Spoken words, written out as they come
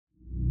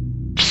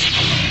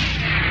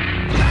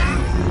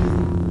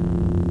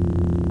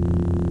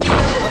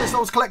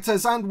Star Wars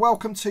collectors, and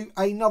welcome to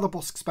another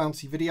Bossk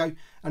Bounty video.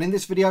 And in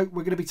this video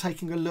we're going to be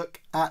taking a look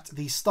at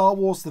the Star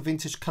Wars The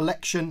Vintage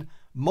Collection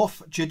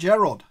Moff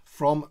JerJerrod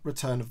from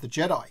Return of the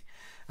Jedi.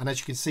 And as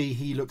you can see,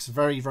 he looks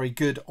very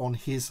good on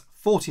his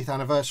 40th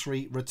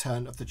anniversary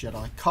Return of the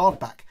Jedi card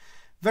back.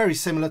 Very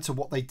similar to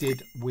what they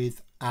did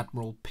with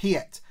Admiral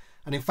Piet.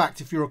 And in fact,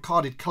 if you're a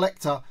carded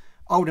collector,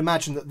 I would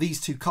imagine that these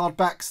two card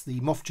backs, the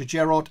Moff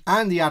JerJerrod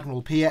and the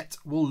Admiral Piet,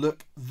 will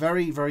look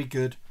very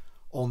good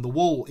on the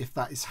wall if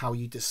that is how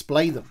you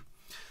display them.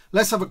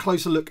 Let's have a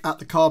closer look at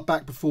the card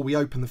back before we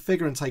open the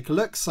figure and take a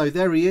look. So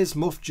there he is,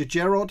 Moff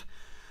JerJerrod,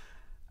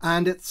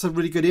 and it's a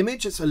really good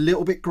image. It's a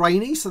little bit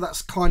grainy, so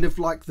that's kind of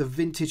like the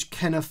vintage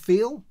Kenner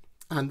feel.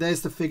 And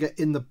there's the figure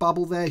in the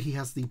bubble there. He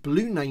has the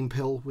blue name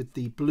pill with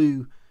the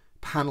blue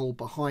panel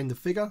behind the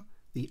figure.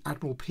 The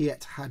Admiral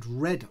Piet had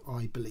red,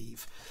 I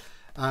believe.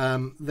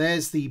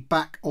 There's the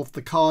back of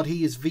the card.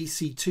 He is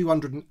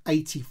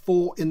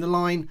VC284 in the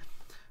line.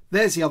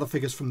 There's the other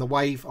figures from the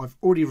wave. I've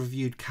already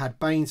reviewed Cad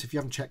Bane, so if you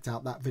haven't checked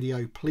out that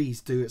video, please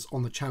do. It's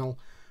on the channel.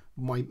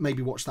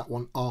 Maybe watch that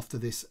one after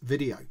this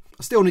video.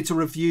 I still need to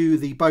review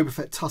the Boba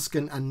Fett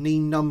Tusken and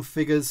Nien Nunb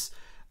figures,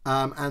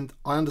 and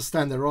I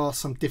understand there are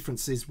some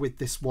differences with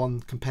this one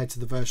compared to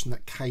the version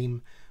that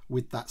came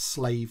with that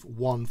Slave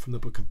 1 from the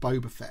Book of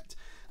Boba Fett.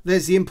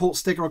 There's the import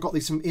sticker. I got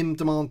these from In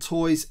Demand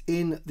Toys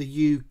in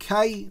the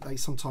UK. They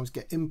sometimes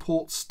get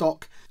import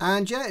stock.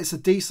 And yeah, it's a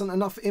decent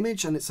enough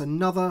image, and it's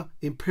another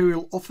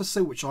Imperial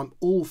officer, which I'm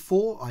all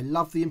for. I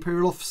love the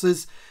Imperial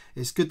officers.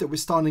 It's good that we're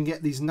starting to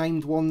get these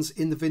named ones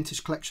in the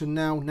vintage collection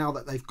now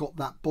that they've got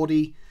that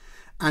body.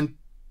 And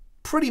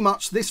pretty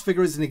much this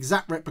figure is an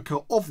exact replica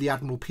of the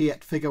Admiral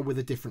Piet figure with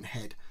a different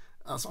head.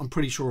 I'm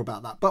pretty sure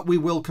about that, but we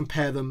will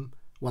compare them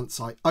once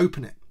I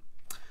open it.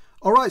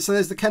 Alright, so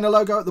there's the Kenner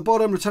logo at the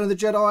bottom, Return of the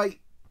Jedi.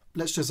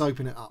 Let's just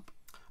open it up.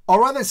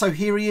 Alright then, so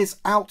here he is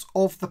out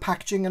of the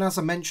packaging, and as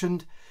I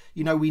mentioned,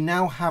 you know, we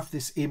now have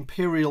this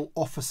Imperial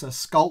officer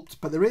sculpt,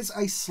 but there is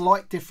a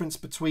slight difference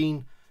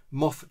between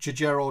Moff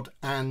JerJerrod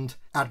and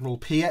Admiral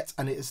Piet,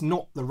 and it is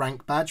not the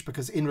rank badge,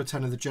 because in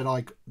Return of the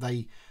Jedi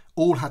they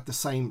all had the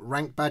same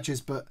rank badges,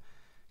 but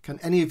can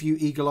any of you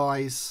eagle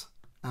eyes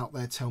out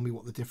there tell me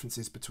what the difference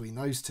is between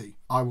those two?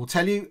 I will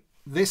tell you,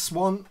 this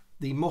one,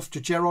 the Moff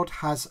JerJerrod,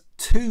 has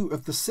two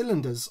of the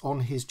cylinders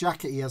on his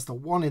jacket. He has the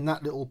one in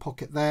that little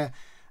pocket there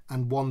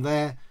and one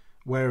there,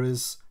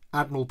 whereas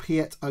Admiral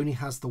Piet only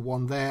has the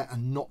one there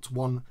and not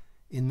one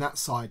in that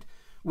side,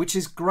 which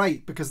is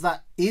great because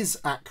that is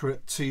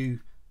accurate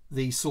to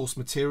the source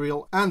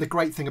material. And the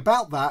great thing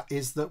about that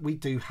is that we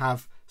do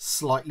have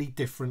slightly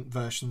different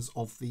versions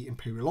of the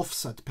Imperial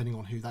officer depending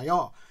on who they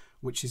are,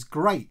 which is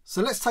great.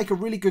 So let's take a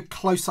really good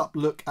close-up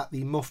look at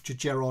the Moff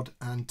JerJerrod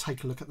and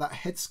take a look at that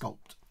head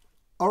sculpt.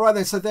 Alright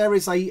then, so there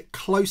is a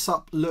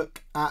close-up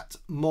look at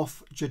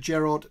Moff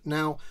JerJerrod.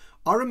 Now,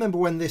 I remember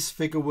when this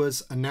figure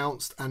was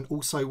announced, and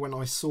also when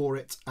I saw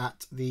it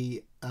at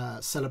the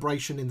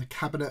celebration in the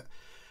cabinet,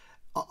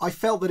 I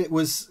felt that it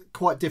was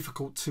quite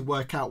difficult to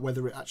work out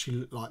whether it actually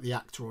looked like the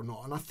actor or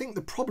not. And I think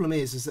the problem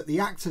is that the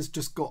actor's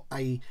just got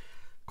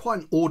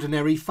quite an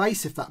ordinary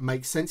face, if that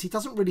makes sense. He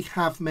doesn't really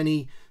have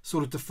many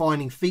sort of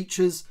defining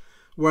features,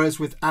 whereas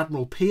with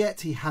Admiral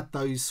Piet, he had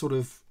those sort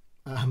of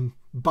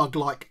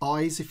bug-like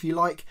eyes, if you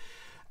like.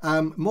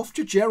 Moff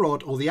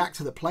JerJerrod, or the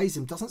actor that plays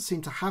him, doesn't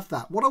seem to have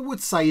that. What I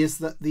would say is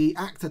that the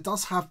actor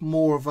does have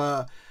more of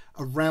a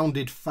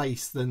rounded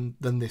face than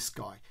this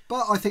guy.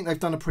 But I think they've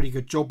done a pretty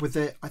good job with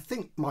it. I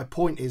think my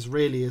point is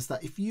that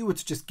if you were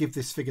to just give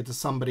this figure to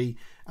somebody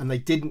and they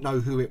didn't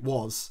know who it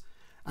was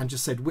and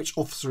just said, which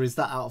officer is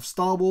that out of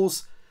Star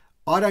Wars,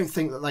 I don't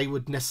think that they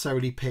would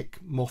necessarily pick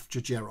Moff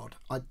JerJerrod.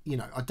 I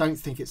don't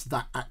think it's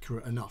that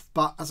accurate enough.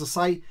 But as I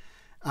say,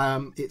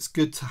 it's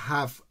good to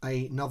have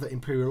another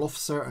Imperial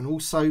officer, and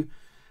also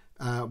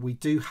we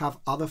do have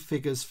other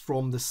figures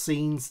from the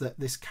scenes that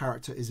this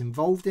character is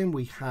involved in.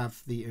 We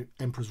have the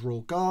Emperor's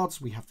Royal Guards,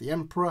 we have the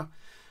Emperor,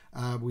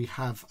 we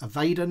have a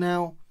Vader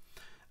now,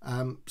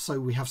 so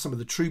we have some of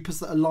the troopers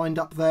that are lined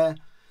up there.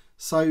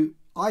 So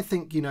I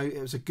think, you know, it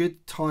was a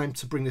good time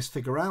to bring this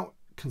figure out,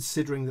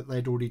 considering that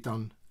they'd already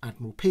done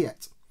Admiral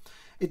Piet.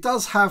 It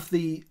does have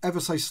the ever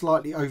so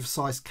slightly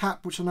oversized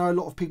cap, which I know a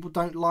lot of people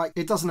don't like.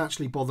 It doesn't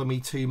actually bother me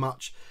too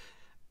much.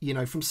 You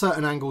know, from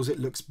certain angles it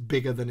looks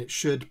bigger than it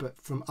should, but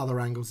from other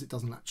angles it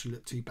doesn't actually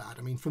look too bad.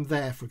 I mean, from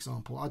there, for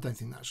example, I don't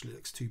think that actually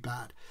looks too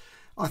bad.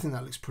 I think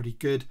that looks pretty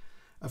good.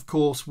 Of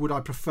course, would I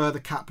prefer the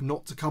cap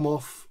not to come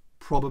off?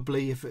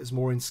 Probably, if it was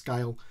more in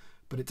scale,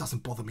 but it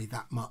doesn't bother me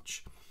that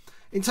much.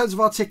 In terms of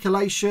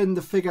articulation,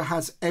 the figure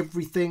has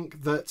everything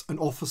that an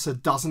officer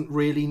doesn't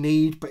really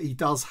need, but he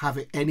does have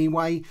it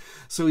anyway.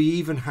 So he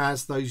even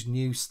has those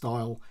new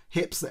style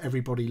hips that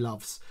everybody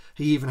loves.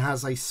 He even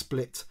has a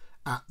split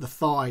at the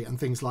thigh and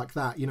things like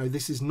that. You know,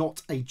 this is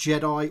not a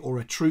Jedi or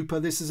a trooper.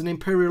 This is an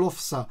Imperial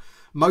officer.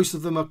 Most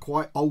of them are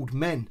quite old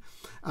men.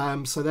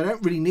 So they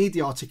don't really need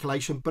the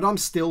articulation, but I'm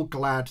still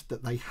glad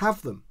that they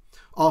have them.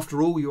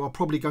 After all, you are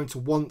probably going to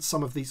want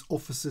some of these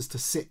officers to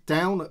sit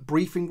down at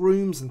briefing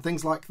rooms and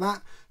things like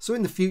that. So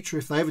in the future,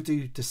 if they ever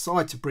do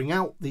decide to bring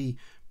out the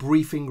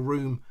briefing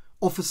room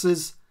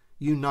officers,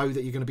 you know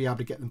that you're going to be able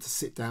to get them to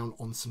sit down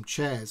on some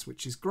chairs,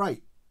 which is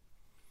great.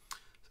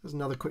 So there's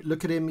another quick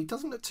look at him. He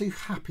doesn't look too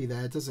happy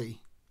there, does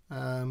he?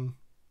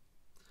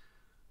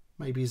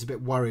 Maybe he's a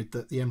bit worried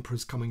that the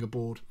Emperor's coming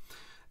aboard.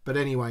 But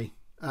anyway,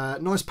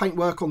 nice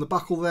paintwork on the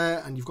buckle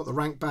there, and you've got the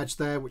rank badge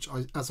there, which,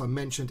 as I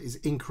mentioned, is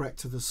incorrect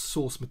to the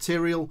source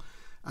material.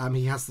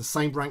 He has the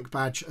same rank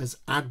badge as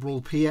Admiral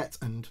Piet,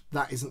 and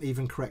that isn't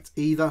even correct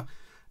either.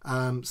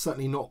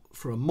 Certainly not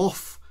for a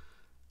Moff.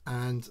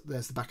 And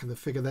there's the back of the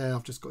figure there.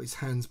 I've just got his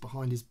hands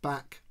behind his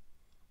back,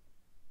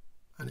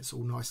 and it's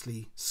all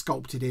nicely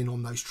sculpted in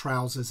on those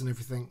trousers and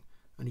everything,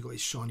 and you've got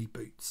his shiny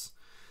boots.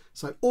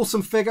 So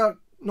awesome figure,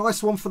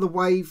 nice one for the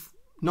wave,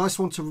 nice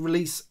one to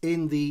release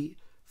in the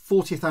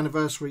 40th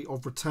anniversary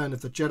of Return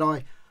of the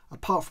Jedi.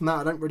 Apart from that,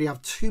 I don't really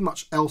have too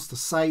much else to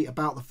say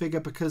about the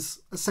figure,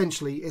 because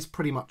essentially it's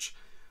pretty much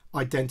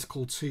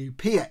identical to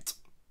Piet,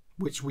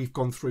 which we've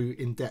gone through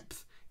in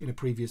depth in a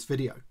previous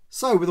video.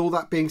 So with all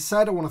that being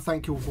said, I want to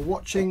thank you all for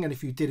watching, and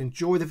if you did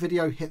enjoy the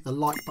video, hit the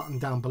like button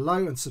down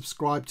below and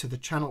subscribe to the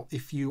channel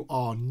if you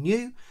are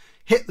new.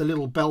 Hit the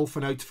little bell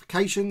for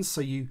notifications so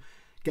you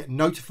get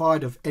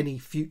notified of any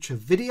future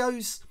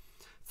videos.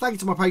 Thank you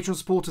to my Patreon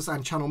supporters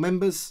and channel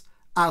members,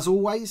 as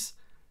always,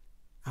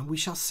 and we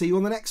shall see you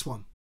on the next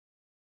one.